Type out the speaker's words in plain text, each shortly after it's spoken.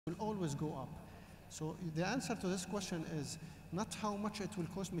will always go up. So the answer to this question is not how much it will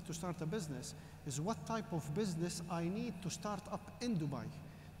cost me to start a business, is what type of business I need to start up in Dubai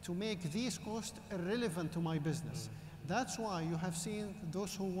to make these costs irrelevant to my business. That's why you have seen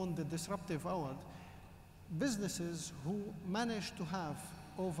those who won the Disruptive Award, businesses who managed to have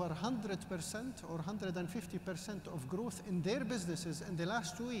over 100% or 150% of growth in their businesses in the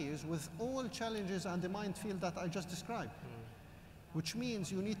last 2 years with all challenges and the minefield that I just described. Which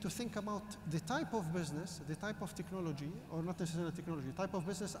means you need to think about the type of business, the type of technology, or not necessarily technology, type of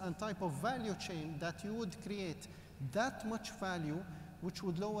business and type of value chain that you would create that much value, which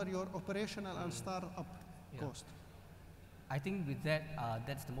would lower your operational and startup cost. I think with that,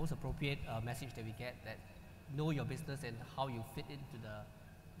 that's the most appropriate message that we get, that know your business and how you fit into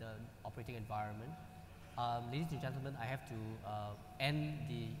the operating environment. Ladies and gentlemen, I have to end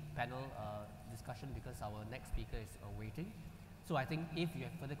the panel discussion because our next speaker is waiting. So I think if you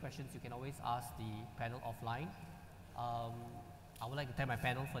have further questions, you can always ask the panel offline. I would like to thank my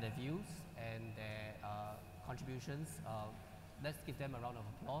panel for their views and their contributions. Let's give them a round of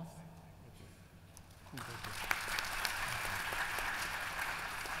applause. Thank you.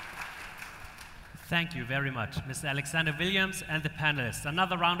 Thank you very much, Mr. Alexander Williams and the panelists.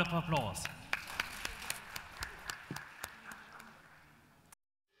 Another round of applause.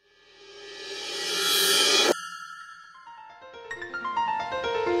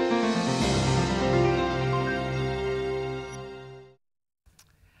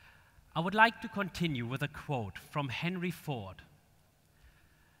 I would like to continue with a quote from Henry Ford.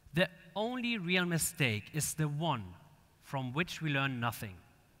 "The only real mistake is the one from which we learn nothing."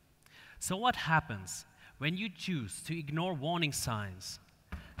 So what happens when you choose to ignore warning signs?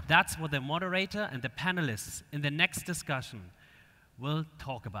 That's what the moderator and the panelists in the next discussion will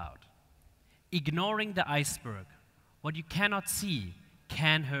talk about. Ignoring the iceberg. What you cannot see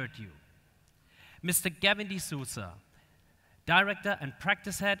can hurt you. Mr. Gavin D'Souza, Director and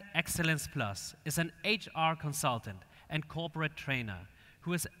Practice Head, Excellence Plus, is an HR consultant and corporate trainer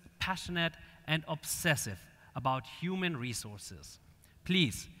who is passionate and obsessive about human resources.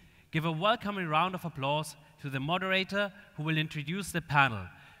 Please give a welcoming round of applause to the moderator who will introduce the panel,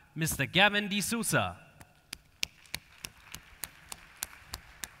 Mr. Gavin D'Souza.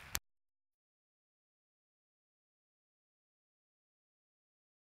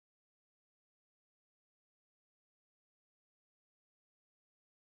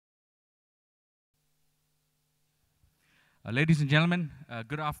 Ladies and gentlemen,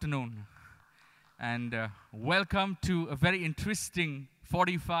 good afternoon, and welcome to a very interesting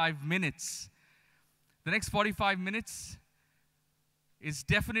 45 minutes. The next 45 minutes is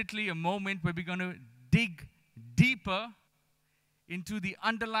definitely a moment where we're going to dig deeper into the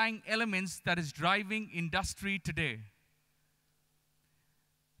underlying elements that is driving industry today.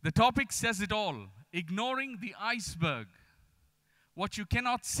 The topic says it all: ignoring the iceberg. What you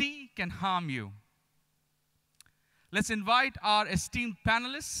cannot see can harm you. Let's invite our esteemed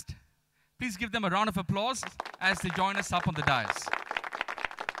panelists. Please give them a round of applause as they join us up on the dais.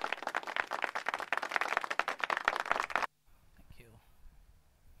 Thank you.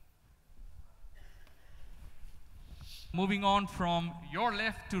 Moving on from your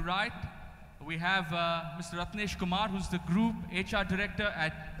left to right, we have Mr. Ratnesh Kumar, who's the Group HR Director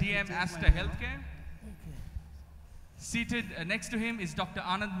at DM Asta Healthcare. Seated next to him is Dr.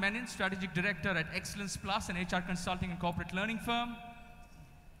 Anand Menon, Strategic Director at Excellence Plus, an HR consulting and corporate learning firm.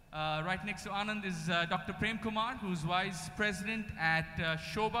 Right next to Anand is Dr. Prem Kumar, who's Vice President at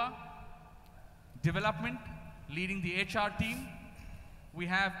Shobha Development, leading the HR team. We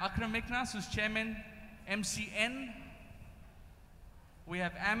have Akram Miknas, who's Chairman, MCN. We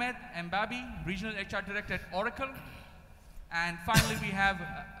have Ahmed Mbabi, Regional HR Director at Oracle. And finally, we have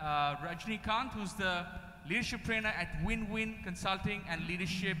Rajni Kant, who's the Leadership Trainer at Win-Win Consulting and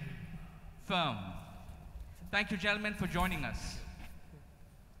Leadership Firm. Thank you, gentlemen, for joining us.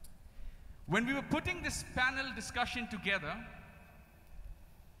 When we were putting this panel discussion together,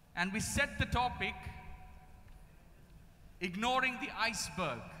 and we set the topic, ignoring the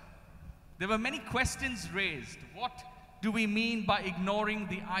iceberg, there were many questions raised. What do we mean by ignoring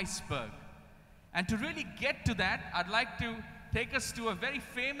the iceberg? And to really get to that, I'd like to take us to a very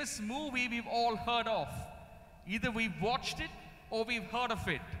famous movie we've all heard of. Either we've watched it or we've heard of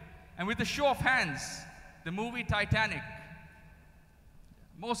it. And with a show of hands, the movie Titanic.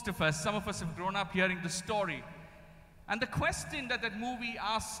 Most of us, some of us have grown up hearing the story. And the question that that movie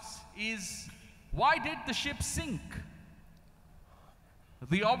asks is, why did the ship sink?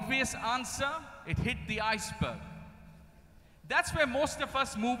 The obvious answer, it hit the iceberg. That's where most of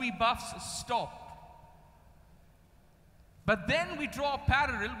us movie buffs stop. But then we draw a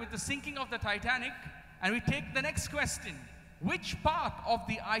parallel with the sinking of the Titanic, and we take the next question. Which part of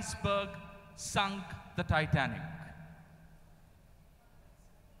the iceberg sunk the Titanic?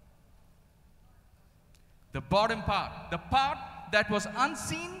 The bottom part, the part that was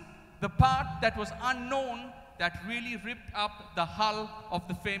unseen, the part that was unknown, that really ripped up the hull of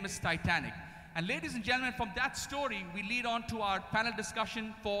the famous Titanic. And ladies and gentlemen, from that story, we lead on to our panel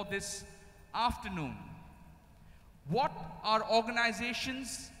discussion for this afternoon. What are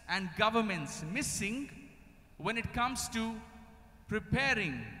organizations and governments missing when it comes to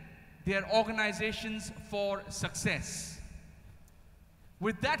preparing their organizations for success?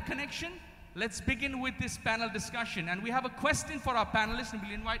 With that connection, let's begin with this panel discussion. And we have a question for our panelists, and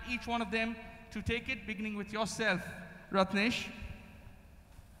we'll invite each one of them to take it, beginning with yourself, Ratnesh.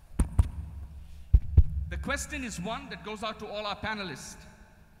 The question is one that goes out to all our panelists.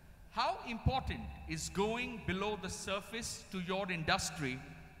 How important is going below the surface to your industry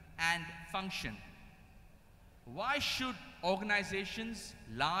and function? Why should organizations,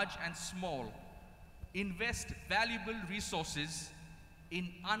 large and small, invest valuable resources in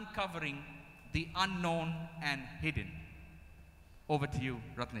uncovering the unknown and hidden? Over to you,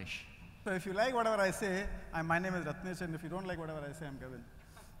 Ratnesh. So if you like whatever I say, my name is Ratnesh, and if you don't like whatever I say, I'm Kevin.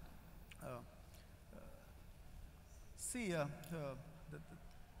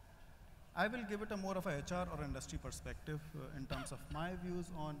 I will give it a more of a HR or industry perspective in terms of my views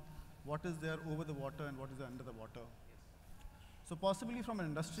on what is there over the water and what is there under the water. So possibly from an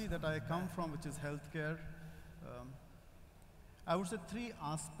industry that I come from, which is healthcare, I would say three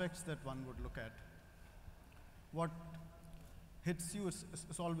aspects that one would look at. What hits you is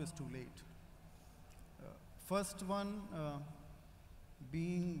always too late. First one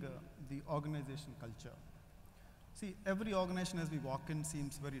being the organization culture. See, every organization as we walk in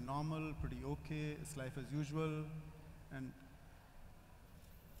seems very normal, pretty okay, it's life as usual, and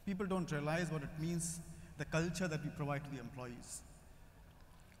people don't realize what it means, the culture that we provide to the employees.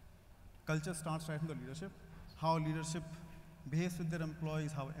 Culture starts right from the leadership, how leadership behaves with their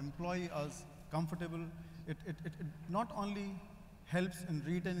employees, how employees are comfortable. It not only helps in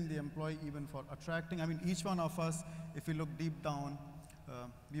retaining the employee, even for attracting. I mean, each one of us, if we look deep down,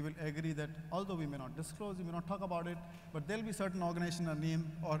 we will agree that although we may not disclose, we may not talk about it, but there'll be certain organization in our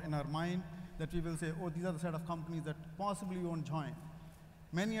name or in our mind that we will say, oh, these are the set of companies that possibly we won't join.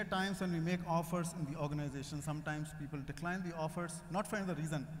 Many a times when we make offers in the organization, sometimes people decline the offers, not for any other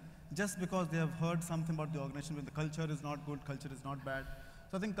reason, just because they have heard something about the organization when the culture is not good, culture is not bad.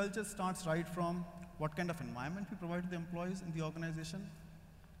 So I think culture starts right from what kind of environment we provide to the employees in the organization,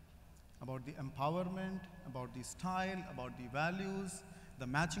 about the empowerment, about the style, about the values, the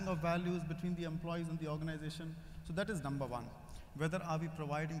matching of values between the employees and the organization. So that is number one. Whether are we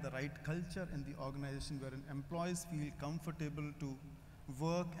providing the right culture in the organization wherein employees feel comfortable to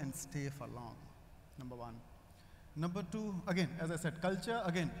work and stay for long, number one. Number two, again, as I said, culture,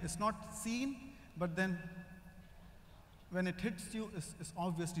 again, it's not seen, but then when it hits you, it's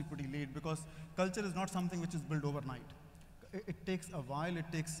obviously pretty late, because culture is not something which is built overnight. It takes a while, it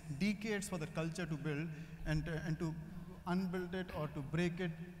takes decades for the culture to build, and to unbuild it or to break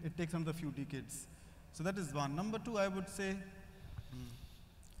it, it takes another few decades. So that is one. Number two, I would say,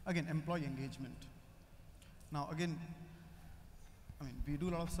 again, employee engagement. Now, again, I mean, we do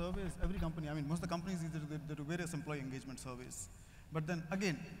a lot of surveys, every company, I mean, most of the companies, they do various employee engagement surveys. But then,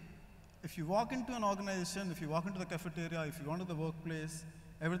 again, if you walk into an organization, if you walk into the cafeteria, if you go into the workplace,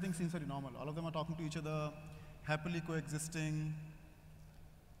 everything seems very normal. All of them are talking to each other, happily coexisting.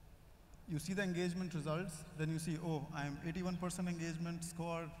 You see the engagement results, then you see, oh, I'm 81% engagement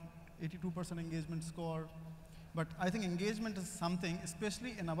score, 82% engagement score. But I think engagement is something,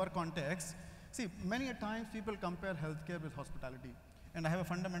 especially in our context. See, many a times people compare healthcare with hospitality. And I have a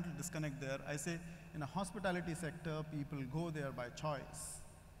fundamental disconnect there. I say, in a hospitality sector, people go there by choice.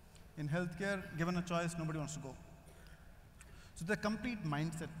 In healthcare, given a choice, nobody wants to go. So the complete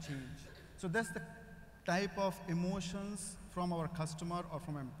mindset change. So that's the type of emotions from our customer or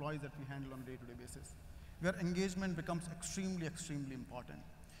from employees that we handle on a day-to-day basis, where engagement becomes extremely, extremely important.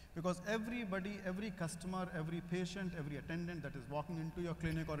 Because everybody, every customer, every patient, every attendant that is walking into your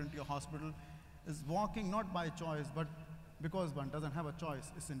clinic or into your hospital is walking not by choice, but because one doesn't have a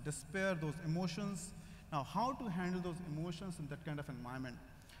choice. It's in despair, those emotions. Now, how to handle those emotions in that kind of environment?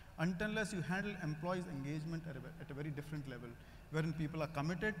 Unless you handle employees' engagement at a very different level, wherein people are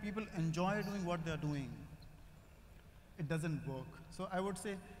committed, people enjoy doing what they're doing, it doesn't work. So I would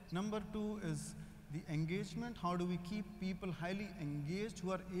say number two is the engagement. How do we keep people highly engaged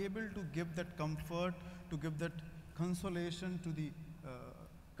who are able to give that comfort, to give that consolation to the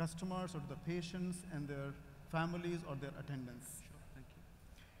customers or to the patients and their families or their attendants. Sure, thank you.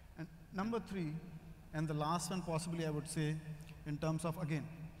 And number 3, and the last one possibly I would say, in terms of, again,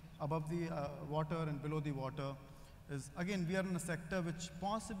 above the water and below the water, is, again, we are in a sector which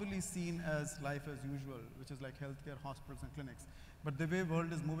possibly seen as life as usual, which is like healthcare, hospitals, and clinics. But the way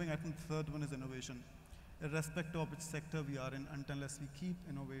world is moving, I think the third one is innovation. Irrespective of which sector we are in, unless we keep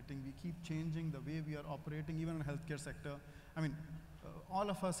innovating, we keep changing the way we are operating, even in the healthcare sector. I mean, all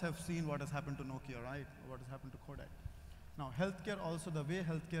of us have seen what has happened to Nokia, right? What has happened to Kodak. Now, healthcare also, the way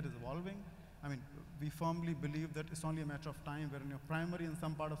healthcare is evolving, I mean, we firmly believe that it's only a matter of time wherein your primary and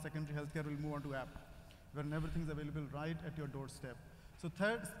some part of secondary healthcare will move on to app, wherein everything's available right at your doorstep. So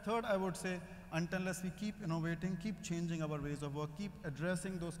third, I would say, unless we keep innovating, keep changing our ways of work, keep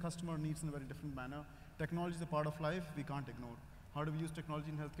addressing those customer needs in a very different manner. Technology is a part of life we can't ignore. How do we use technology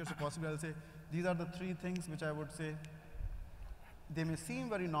in healthcare? So possibly I'll say, these are the 3 things which I would say, they may seem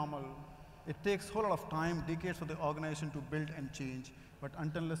very normal. It takes a whole lot of time, decades for the organization to build and change. But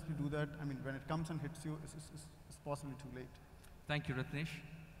unless we do that, I mean, when it comes and hits you, it's possibly too late. Thank you, Ratnesh.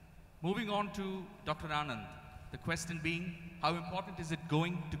 Moving on to Dr. Anand. The question being, how important is it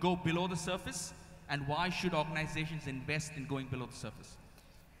going to go below the surface, and why should organizations invest in going below the surface?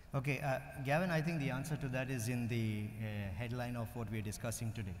 Okay, Gavin, I think the answer to that is in the headline of what we're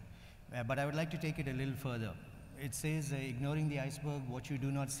discussing today. But I would like to take it a little further. It says, ignoring the iceberg, what you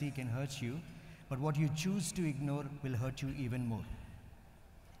do not see can hurt you, but what you choose to ignore will hurt you even more.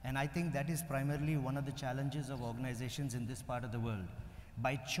 And I think that is primarily one of the challenges of organizations in this part of the world.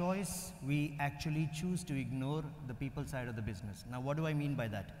 By choice, we actually choose to ignore the people side of the business. Now, what do I mean by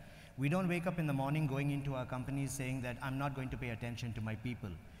that? We don't wake up in the morning going into our companies saying that I'm not going to pay attention to my people.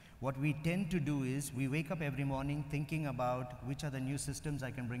 What we tend to do is we wake up every morning thinking about which are the new systems I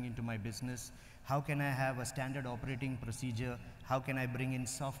can bring into my business, how can I have a standard operating procedure, how can I bring in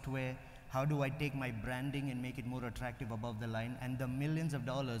software, how do I take my branding and make it more attractive above the line, and the millions of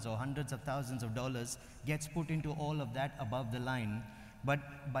dollars or hundreds of thousands of dollars gets put into all of that above the line.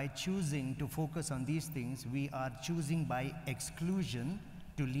 But by choosing to focus on these things, we are choosing by exclusion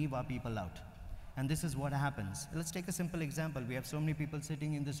to leave our people out. And this is what happens. Let's take a simple example. We have so many people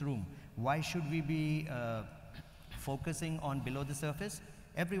sitting in this room. Why should we be focusing on below the surface?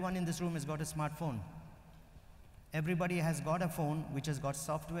 Everyone in this room has got a smartphone. Everybody has got a phone which has got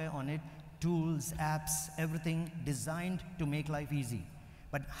software on it, tools, apps, everything designed to make life easy.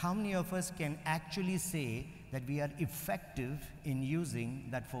 But how many of us can actually say that we are effective in using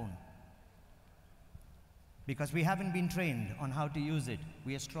that phone? Because we haven't been trained on how to use it.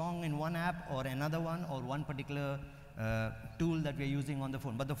 We are strong in one app or another one or one particular tool that we are using on the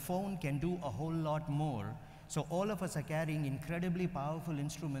phone. But the phone can do a whole lot more. So all of us are carrying incredibly powerful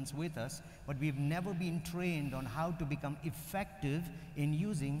instruments with us, but we've never been trained on how to become effective in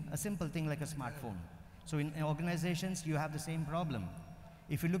using a simple thing like a smartphone. So in organizations, you have the same problem.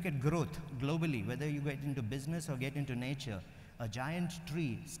 If you look at growth globally, whether you get into business or get into nature, a giant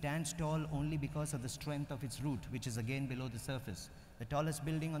tree stands tall only because of the strength of its root, which is again below the surface. The tallest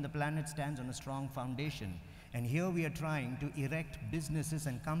building on the planet stands on a strong foundation. And here we are trying to erect businesses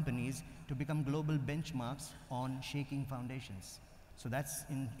and companies to become global benchmarks on shaking foundations. So that's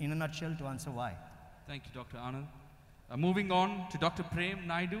in a nutshell to answer why. Thank you, Dr. Anand. Moving on to Dr. Prem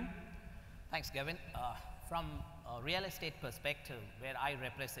Naidu. Thanks, Gavin. From a real estate perspective, where I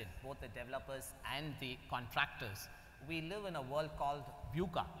represent both the developers and the contractors, we live in a world called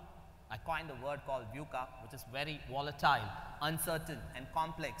VUCA. I coined a word called VUCA, which is very volatile, uncertain, and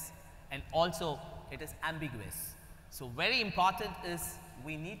complex, and also it is ambiguous. So very important is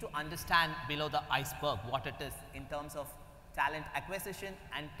we need to understand below the iceberg what it is in terms of talent acquisition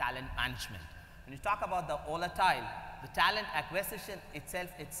and talent management. When you talk about the volatile, the talent acquisition itself,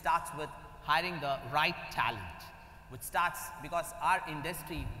 it starts with hiring the right talent, which starts because our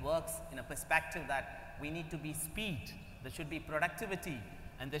industry works in a perspective that we need to be speed, there should be productivity,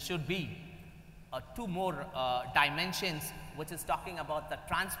 and there should be two more dimensions, which is talking about the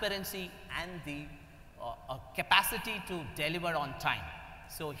transparency and the capacity to deliver on time.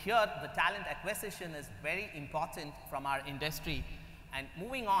 So here the talent acquisition is very important from our industry. And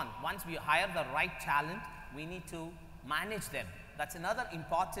moving on, once we hire the right talent, we need to manage them. That's another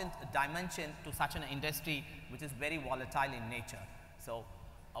important dimension to such an industry which is very volatile in nature. So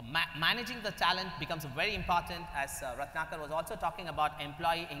managing the talent becomes very important, as Ratnakar was also talking about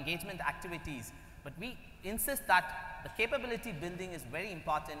employee engagement activities. But we insist that the capability building is very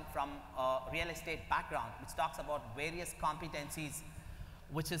important from a real estate background, which talks about various competencies,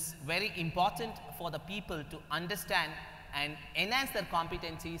 which is very important for the people to understand and enhance their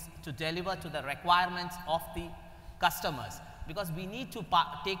competencies to deliver to the requirements of the customers. because we need to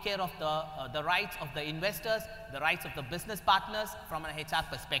take care of the rights of the investors, the rights of the business partners from an HR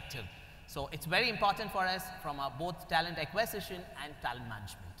perspective. So it's very important for us from both talent acquisition and talent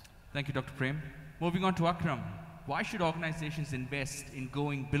management. Thank you, Dr. Prem. Moving on to Akram. Why should organizations invest in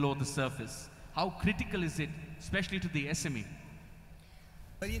going below the surface? How critical is it, especially to the SME?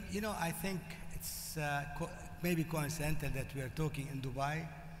 Well, you know, I think it's maybe coincidental that we are talking in Dubai,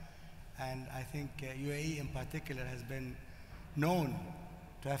 and I think UAE in particular has been known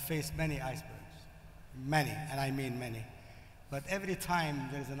to have faced many icebergs. Many, and I mean many. But every time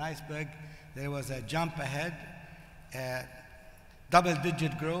there's an iceberg, there was a jump ahead,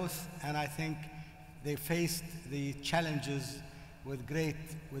 double-digit growth, and I think they faced the challenges with great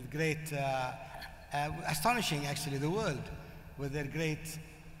astonishing actually the world, with their great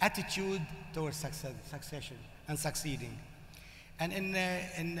attitude towards succession and succeeding. And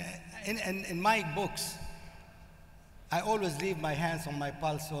in my books, I always leave my hands on my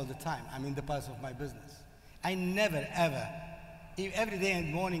pulse all the time. I mean the pulse of my business. I never ever, every day in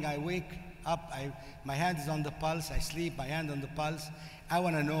the morning I wake up, my hand is on the pulse, I sleep, my hand on the pulse. I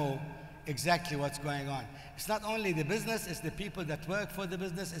want to know exactly what's going on. It's not only the business, it's the people that work for the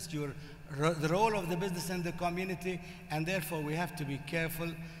business, it's the role of the business in the community, and therefore we have to be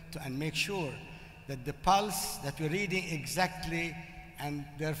careful and make sure that the pulse that we're reading exactly, and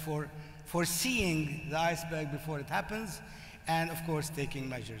therefore foreseeing the iceberg before it happens, and of course taking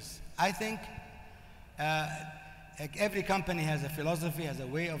measures. I think every company has a philosophy, has a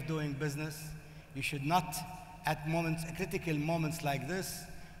way of doing business. You should not, at critical moments like this,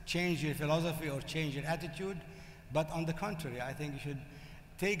 change your philosophy or change your attitude, but on the contrary, I think you should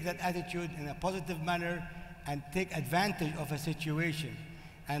take that attitude in a positive manner and take advantage of a situation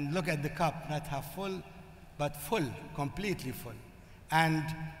and look at the cup, not half full, but full, completely full, and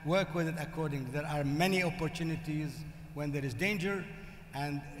work with it accordingly. There are many opportunities when there is danger,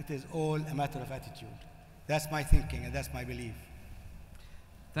 and it is all a matter of attitude. That's my thinking and that's my belief.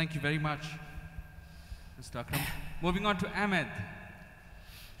 Thank you very much, Mr. Akram. Moving on to Ahmed.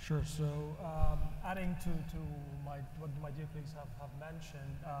 Sure. So adding to what my dear colleagues have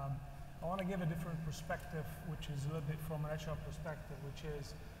mentioned, I want to give a different perspective, which is a little bit from an HR perspective, which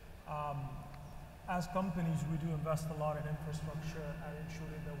is as companies, we do invest a lot in infrastructure and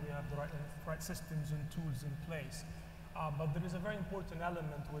ensuring that we have the right systems and tools in place. But there is a very important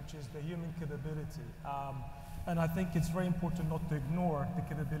element, which is the human capability. And I think it's very important not to ignore the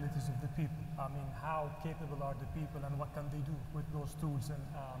capabilities of the people. I mean, how capable are the people and what can they do with those tools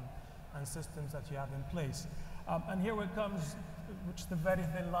and systems that you have in place? And here it comes, which is the very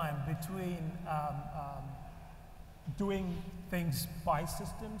thin line between doing things by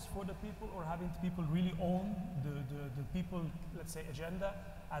systems for the people or having the people really own the people, let's say, agenda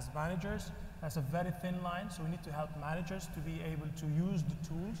as managers. That's a very thin line, so we need to help managers to be able to use the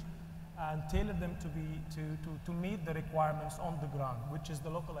tools and tailor them to meet the requirements on the ground, which is the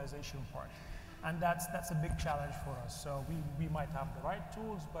localization part. And that's a big challenge for us. So we might have the right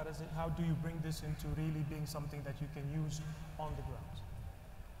tools, but how do you bring this into really being something that you can use on the ground?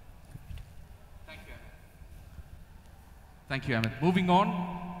 Thank you, Ahmed. Thank you, Ahmed. Moving on,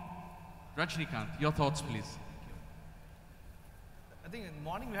 Rajnikant, your thoughts, please. I think in the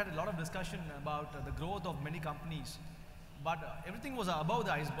morning we had a lot of discussion about the growth of many companies, but everything was above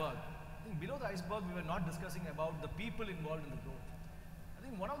the iceberg. I think below the iceberg we were not discussing about the people involved in the growth. I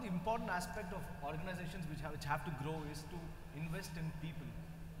think one of the important aspects of organizations which have to grow is to invest in people.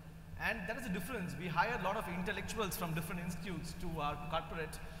 And that is the difference. We hire a lot of intellectuals from different institutes to our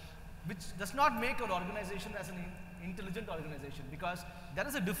corporate, which does not make our organization as an intelligent organization, because there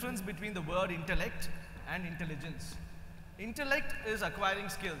is a difference between the word intellect and intelligence. Intellect is acquiring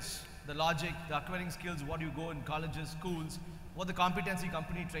skills, the logic, the acquiring skills, what you go in colleges, schools, what the competency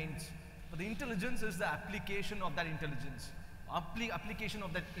company trains. But the intelligence is the application of that intelligence, application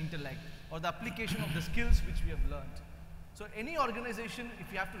of that intellect, or the application of the skills which we have learned. So any organization,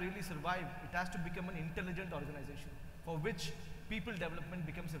 if you have to really survive, it has to become an intelligent organization, for which people development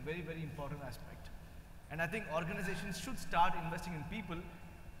becomes a very, very important aspect. And I think organizations should start investing in people.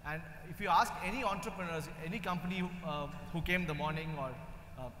 And if you ask any entrepreneurs, any company who came in the morning, or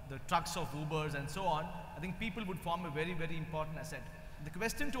the trucks of Ubers and so on, I think people would form a very, very important asset. The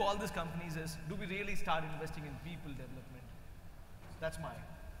question to all these companies is, do we really start investing in people development? That's my.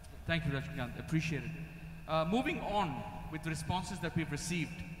 Thank you, Rajnikant. Appreciate it. Moving on with the responses that we've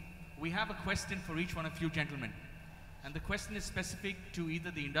received, we have a question for each one of you gentlemen. And the question is specific to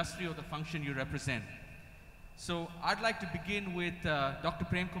either the industry or the function you represent. So I'd like to begin with Dr.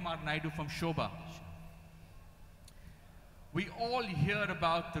 Prem Kumar Naidu from Shobha. We all hear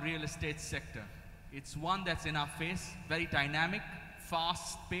about the real estate sector. It's one that's in our face, very dynamic,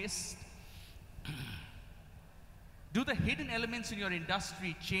 fast-paced. Do the hidden elements in your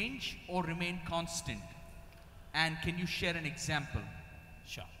industry change or remain constant? And can you share an example?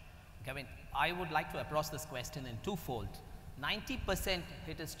 Sure. Kevin, I would like to approach this question in twofold. 90%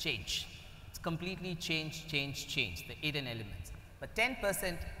 it is change. It's completely change, the hidden elements. But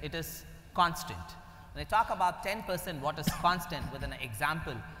 10% it is constant. When I talk about 10%, what is constant with an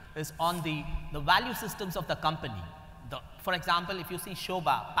example is on the value systems of the company. For example, if you see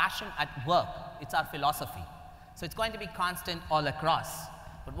Shobha, passion at work, it's our philosophy. So it's going to be constant all across.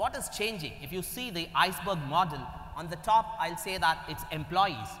 But what is changing? If you see the iceberg model, on the top, I'll say that it's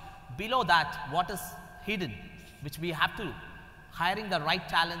employees. Below that, what is hidden, which we have to hiring the right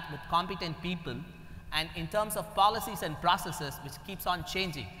talent with competent people, and in terms of policies and processes, which keeps on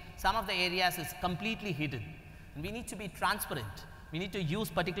changing. Some of the areas is completely hidden. And we need to be transparent. We need to use,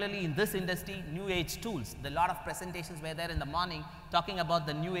 particularly in this industry, new age tools. A lot of presentations were there in the morning talking about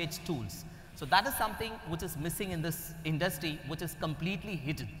the new age tools. So that is something which is missing in this industry, which is completely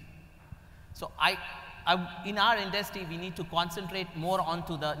hidden. So in our industry, we need to concentrate more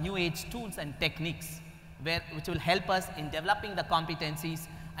onto the new age tools and techniques, which will help us in developing the competencies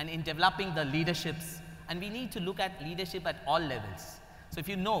and in developing the leaderships. And we need to look at leadership at all levels. So if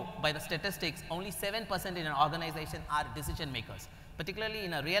you know, by the statistics, only 7% in an organization are decision makers. Particularly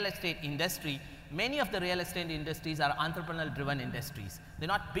in a real estate industry, many of the real estate industries are entrepreneurial driven industries. They're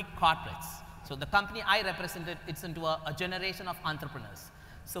not big corporates. So the company I represented, it's into a generation of entrepreneurs.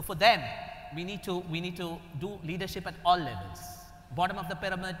 So for them, we need to do leadership at all levels, bottom of the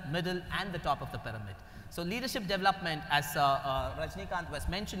pyramid, middle, and the top of the pyramid. So leadership development, as Rajnikant was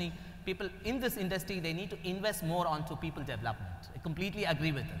mentioning, people in this industry, they need to invest more onto people development. I completely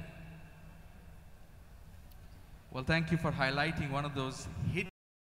agree with him. Well, thank you for highlighting one of those hidden